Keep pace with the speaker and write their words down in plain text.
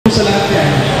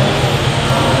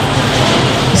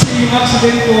yung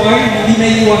accident po ay hindi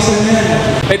naiiwasan yan.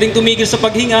 Pwedeng tumigil sa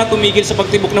paghinga, tumigil sa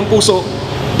pagtibok ng puso.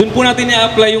 Doon po natin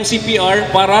i-apply yung CPR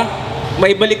para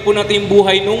maibalik po natin yung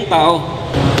buhay ng tao.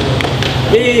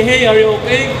 Hey, hey, are you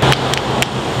okay?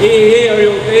 Hey, hey, are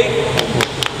you okay?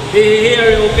 Hey, hey,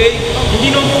 are you okay?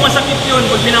 Hindi naman po masakit yun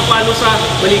pag pinapalo sa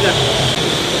balikat.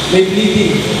 May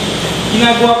bleeding.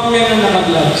 Ginagawa ko yan ng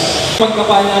naka-gloves.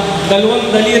 Pagkapa niya,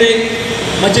 dalawang daliri,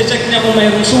 ma-check niya kung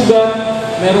mayroong sugat,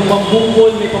 mayroong bang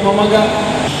bukol, may pamamaga.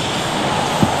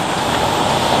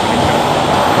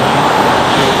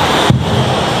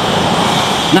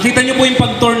 Nakita niyo po yung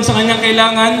pag-turn sa kanyang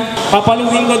kailangan.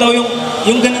 Papaluhin ko daw yung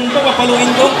ganun po,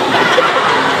 papaluhin ko.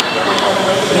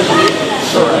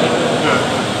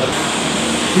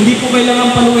 Hindi po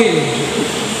kailangan paluin.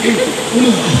 Hindi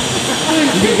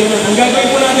ganun. Ang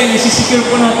gagawin po natin, isisecure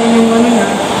po natin yung ano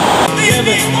niya. 7,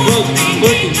 12,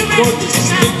 13, 14,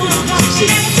 15,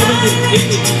 16, 17,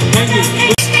 18, 19,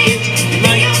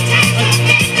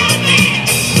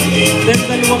 20,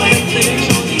 10 dalawang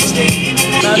ventilation.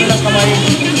 Lalo lang kamay.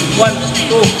 1,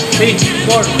 2, 3,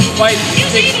 4, 5,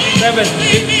 6, 7,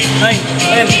 8, 9,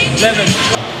 10, 11.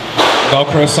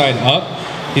 Velcro side up.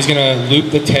 He's going to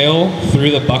loop the tail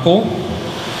through the buckle,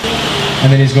 and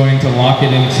then he's going to lock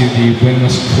it into the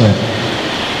windlass clip.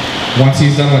 Once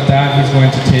he's done with that, he's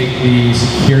going to take the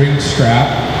securing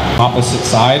strap opposite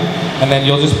side, and then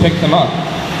you'll just pick them up.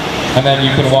 And then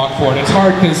you can walk forward. It's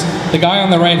hard because the guy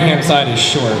on the right-hand side is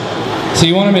short. So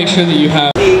you want to make sure that you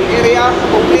have... Area,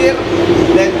 clear,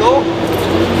 then go.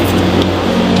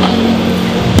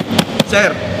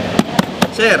 Sir,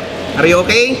 sir, are you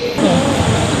okay?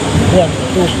 1,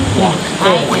 2, 3,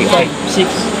 4, 5, 6.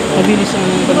 Mabilis ang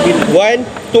pagbilang. 1,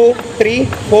 2, 3,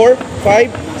 4,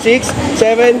 5, 6,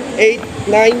 7, 8,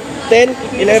 9, 10,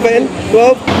 11,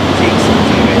 12, 6,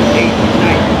 7, 8,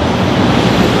 9.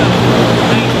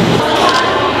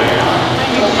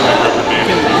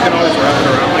 You can always wrap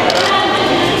it around like that.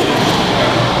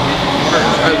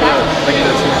 Like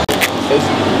this.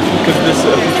 Because this,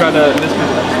 if you try to, this is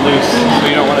loose, so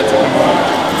you don't want it to come off.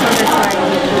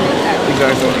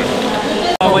 Exactly.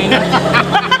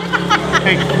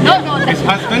 Hey, his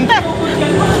husband?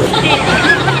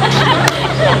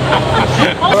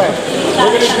 Alright,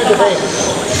 we're going to do the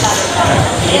race.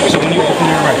 So when you open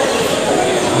your right,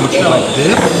 I want you like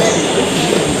this.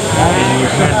 And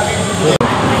your hand.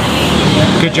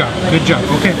 Good job, good job.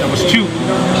 Okay, that was 2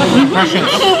 impressions.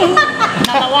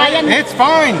 It's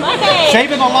fine.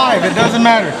 Save it alive, it doesn't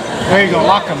matter. There you go,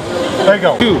 lock them. There you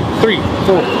go. 2, 3,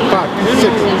 4, 5,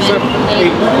 6, 7,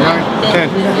 8, 9, 10,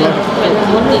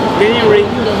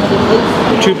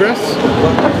 11. 2 breaths.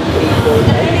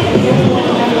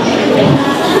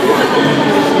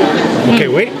 Okay,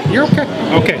 wait. You're okay.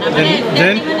 Okay,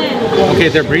 then okay,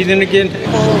 they're breathing again.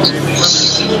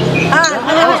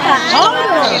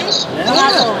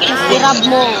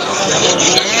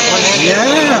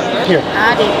 Yeah. Here.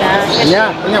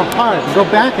 Yeah, no, hard. Go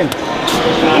back and...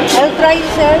 I'll try,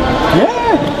 sir.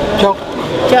 Yeah. Choke.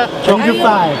 Choke you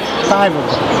 5. 5 of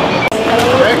them.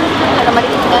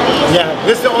 Yeah,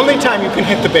 this is the only time you can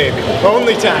hit the baby.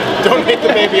 Only time. Don't hit the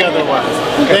baby otherwise.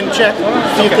 Okay. Then check,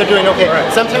 see if they're doing okay.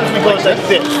 Right. Sometimes we go like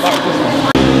this.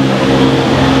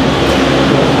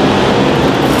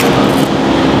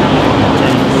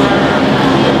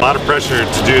 A lot of pressure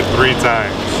to do it 3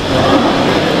 times.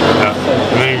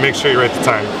 And then you make sure you write the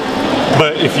time.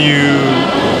 But if you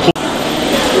pull...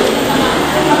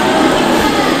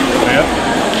 Yeah,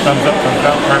 thumbs up, thumbs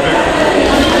down, perfect.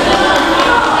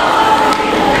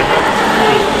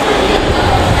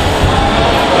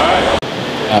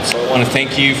 So I want to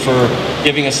thank you for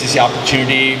giving us this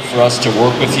opportunity for us to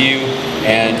work with you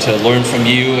and to learn from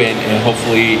you, and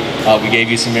hopefully we gave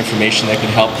you some information that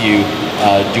can help you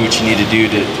do what you need to do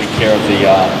to take care of the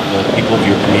people of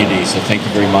your community. So thank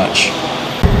you very much.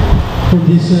 For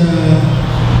this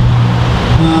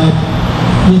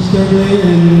yesterday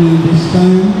and this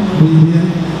time, the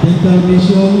dental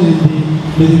mission and the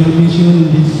medical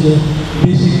mission, this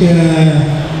basic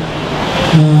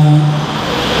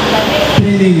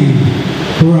training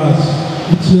for us.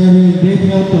 It's very great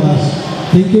help to us.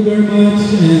 Thank you very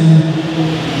much, and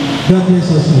God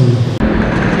bless us all.